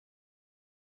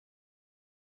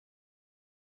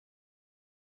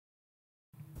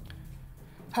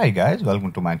Hi guys,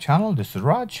 welcome to my channel. This is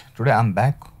Raj. Today I'm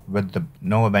back with the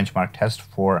Nova benchmark test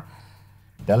for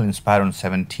Dell Inspiron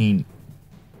 17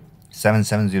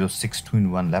 7706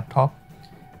 2-in-1 laptop,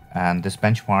 and this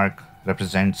benchmark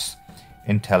represents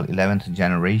Intel 11th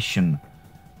generation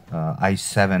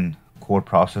i7 core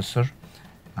processor.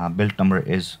 Build number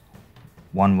is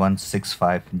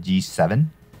 1165G7.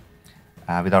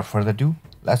 Without further ado,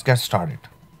 let's get started.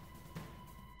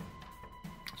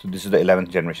 So this is the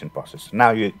 11th generation processor. Now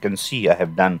you can see I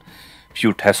have done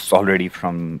few tests already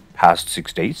from past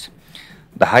 6 days.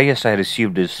 The highest I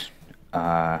received is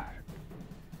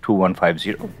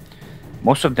 2150.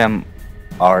 Most of them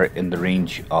are in the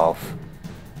range of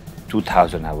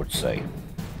 2000, I would say.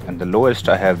 And the lowest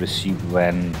I have received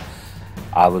when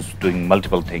I was doing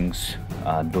multiple things,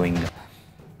 doing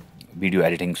video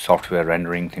editing, software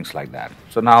rendering, things like that.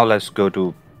 So now let's go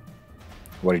to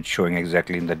what it's showing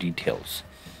exactly in the details.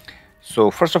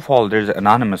 So first of all, there's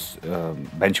anonymous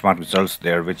benchmark results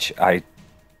there, which I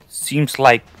seems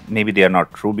like maybe they are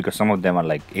not true, because some of them are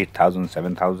like 8,000,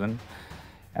 7,000,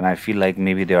 and I feel like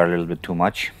maybe they are a little bit too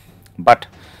much. But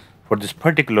for this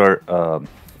particular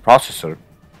processor,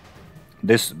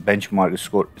 this benchmark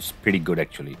score is pretty good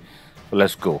actually. So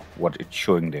let's go what it's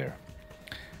showing there.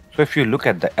 So if you look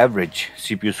at the average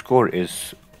CPU score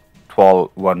is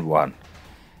 1211,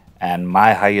 and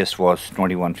my highest was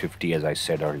 2150, as I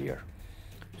said earlier.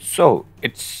 So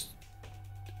it's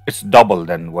double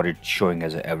than what it's showing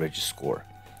as an average score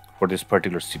for this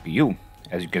particular CPU.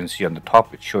 As you can see on the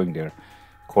top, it's showing there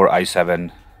Core i7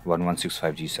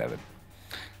 1165G7. So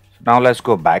now let's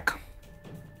go back,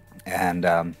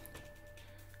 and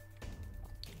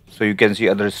so you can see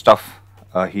other stuff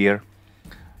here.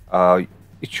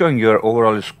 It's showing your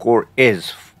overall score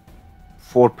is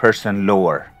 4%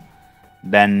 lower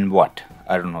than what?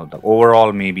 I don't know. The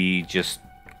overall, maybe just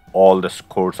all the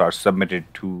scores are submitted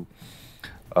to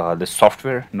the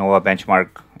software, Nova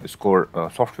benchmark score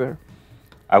software,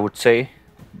 I would say,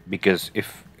 because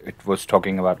if it was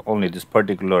talking about only this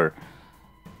particular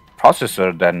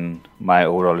processor, then my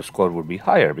overall score would be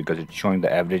higher, because it's showing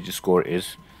the average score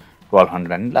is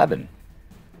 1211.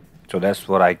 So that's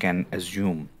what I can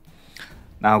assume.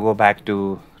 Now go back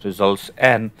to results,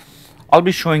 and I'll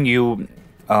be showing you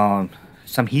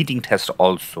some heating tests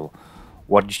also,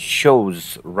 what it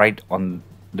shows right on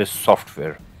this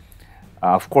software.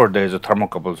 Of course, there is a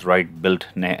thermocouples right built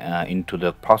into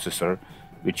the processor,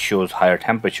 which shows higher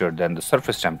temperature than the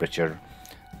surface temperature,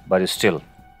 but still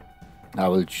I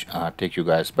will take you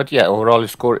guys. But yeah, overall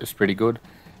score is pretty good,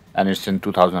 and it's in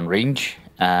 2000 range,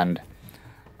 and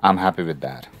I'm happy with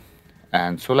that.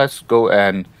 And so let's go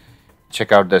and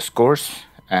check out the scores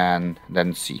and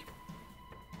then see.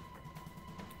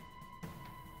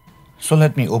 So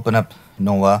let me open up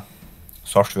Nova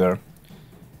software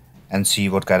and see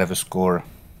what kind of a score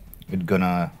it's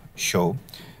gonna show,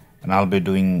 and I'll be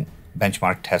doing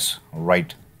benchmark tests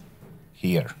right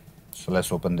here. So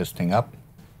let's open this thing up.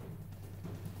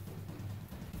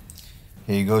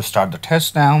 Here you go, start the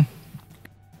test now.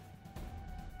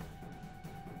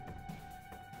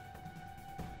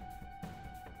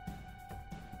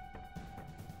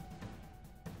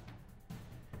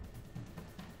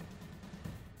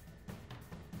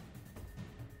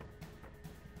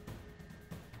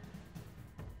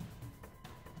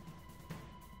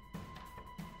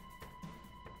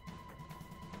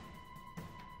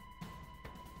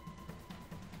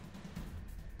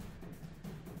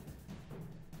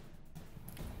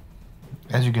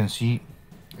 As you can see,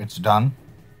 it's done,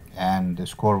 and the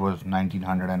score was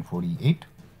 1948.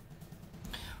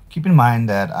 Keep in mind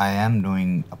that I am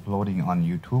doing uploading on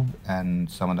YouTube and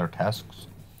some other tasks,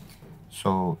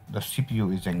 so the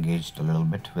CPU is engaged a little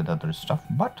bit with other stuff,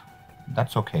 but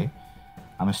that's okay.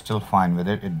 I'm still fine with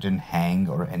it. It didn't hang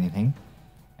or anything,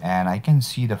 and I can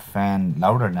see the fan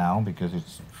louder now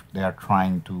because they are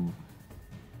trying to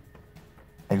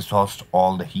exhaust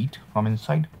all the heat from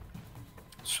inside.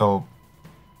 So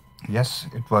yes,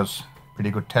 it was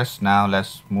pretty good test. Now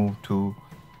let's move to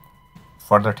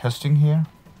further testing here.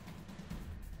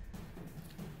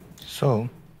 So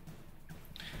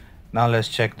now let's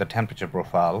check the temperature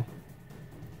profile,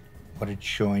 what it's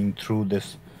showing through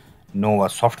this Nova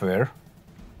software.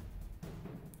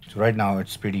 So right now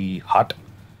it's pretty hot,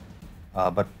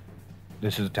 but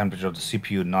this is the temperature of the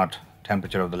CPU, not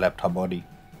temperature of the laptop body.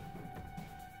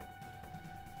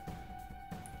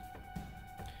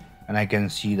 And I can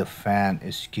see the fan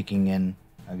is kicking in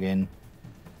again.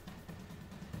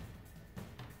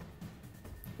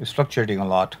 It's fluctuating a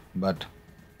lot, but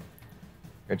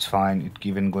it's fine. It's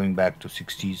even going back to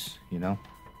 60s, you know.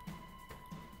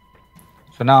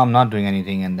 So now I'm not doing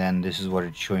anything, and then this is what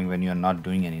it's showing when you're not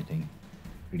doing anything,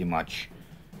 pretty much.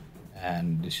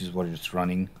 And this is what it's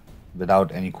running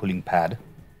without any cooling pad.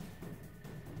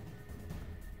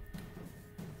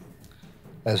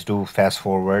 Let's do fast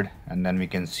forward, and then we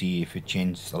can see if it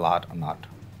changes a lot or not.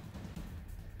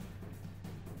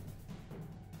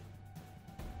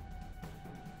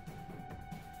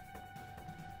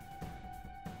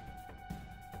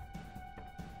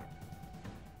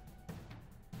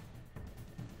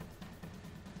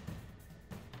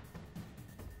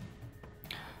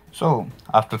 So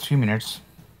after 3 minutes,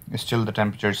 still the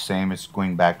temperature is same. It's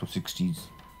going back to 60s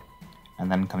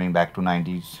and then coming back to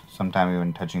 90s, sometime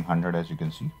even touching 100, as you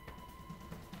can see.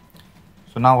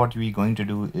 So now what we're going to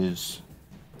do is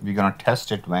we're gonna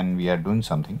test it when we are doing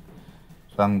something.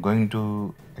 So I'm going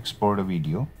to export a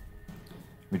video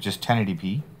which is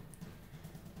 1080p,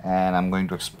 and I'm going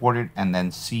to export it and then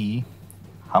see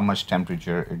how much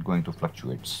temperature it's going to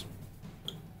fluctuates.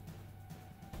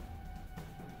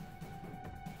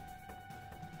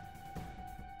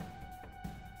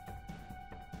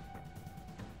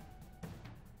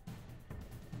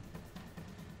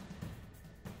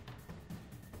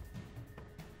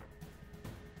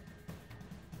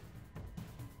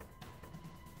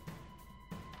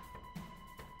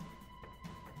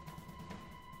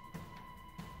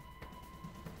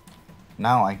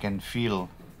 Now I can feel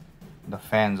the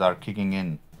fans are kicking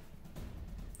in.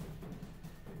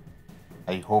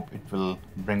 I hope it will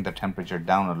bring the temperature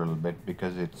down a little bit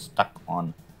because it's stuck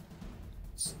on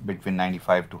between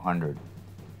 95 to 100.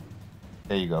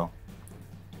 There you go.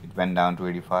 It went down to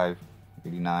 85,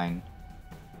 89.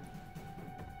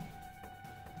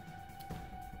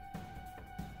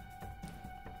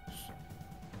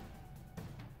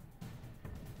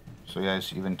 So yeah,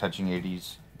 it's even touching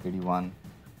 80s, 81.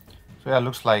 So yeah,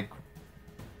 looks like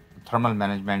thermal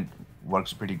management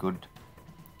works pretty good.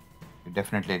 It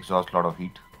definitely exhausts a lot of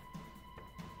heat.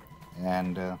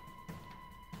 And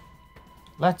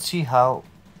let's see how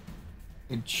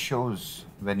it shows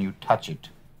when you touch it.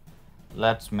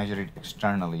 Let's measure it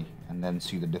externally and then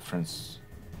see the difference.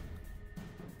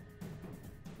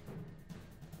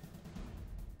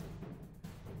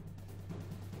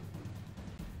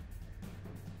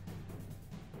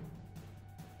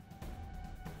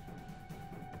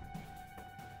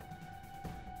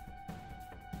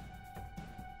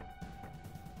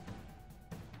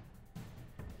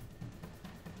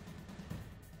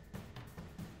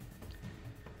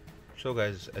 So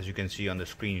guys, as you can see on the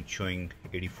screen, it's showing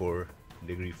 84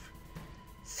 degrees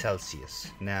Celsius.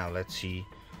 Now let's see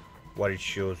what it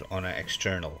shows on an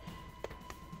external.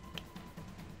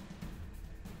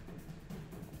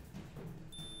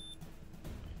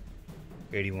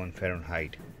 (81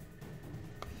 Fahrenheit).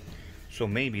 So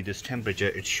maybe this temperature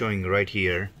it's showing right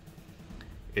here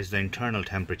is the internal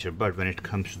temperature, but when it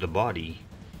comes to the body,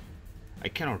 I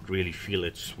cannot really feel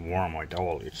it's warm at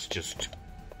all. It's just,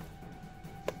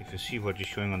 if you see what is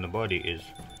showing on the body is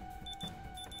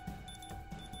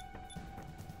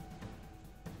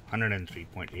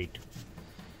 103.8,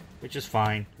 which is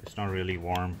fine. It's not really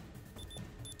warm.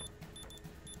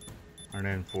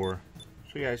 104.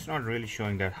 So yeah, it's not really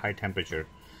showing that high temperature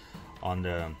on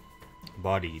the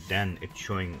body. Then it's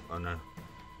showing on a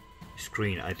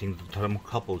screen. I think the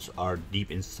thermocouples are deep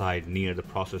inside near the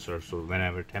processor, so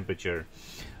whenever temperature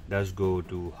does go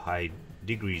to high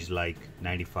degrees like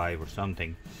 95 or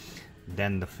something,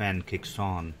 then the fan kicks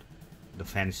on. The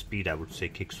fan speed, I would say,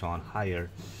 kicks on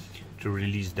higher to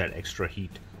release that extra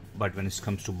heat. But when it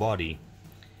comes to body,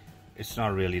 it's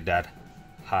not really that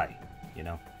high, you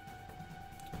know.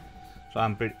 So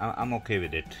I'm okay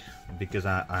with it because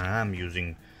I am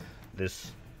using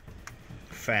this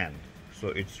fan, so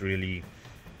it's really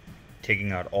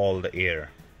taking out all the air,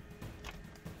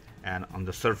 and on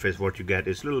the surface what you get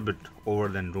is a little bit over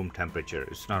than room temperature.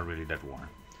 It's not really that warm.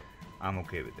 I'm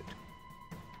okay with it.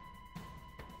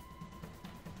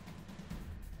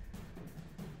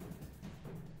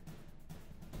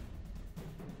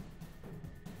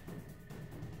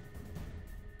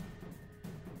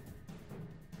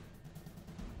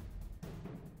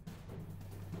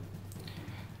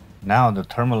 Now the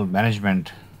thermal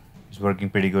management is working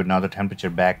pretty good. Now the temperature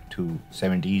back to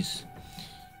 70s,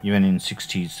 even in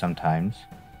 60s sometimes,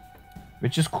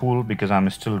 which is cool because I'm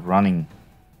still running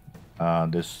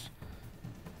this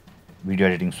video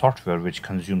editing software which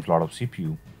consumes a lot of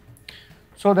CPU.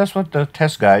 So that's what the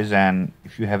test, guys, and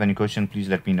if you have any question, please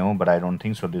let me know, but I don't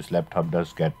think so. This laptop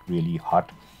does get really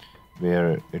hot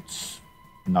where it's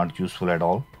not useful at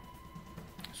all.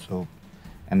 So,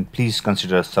 and please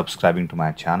consider subscribing to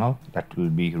my channel. That will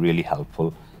be really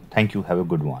helpful. Thank you. Have a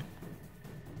good one.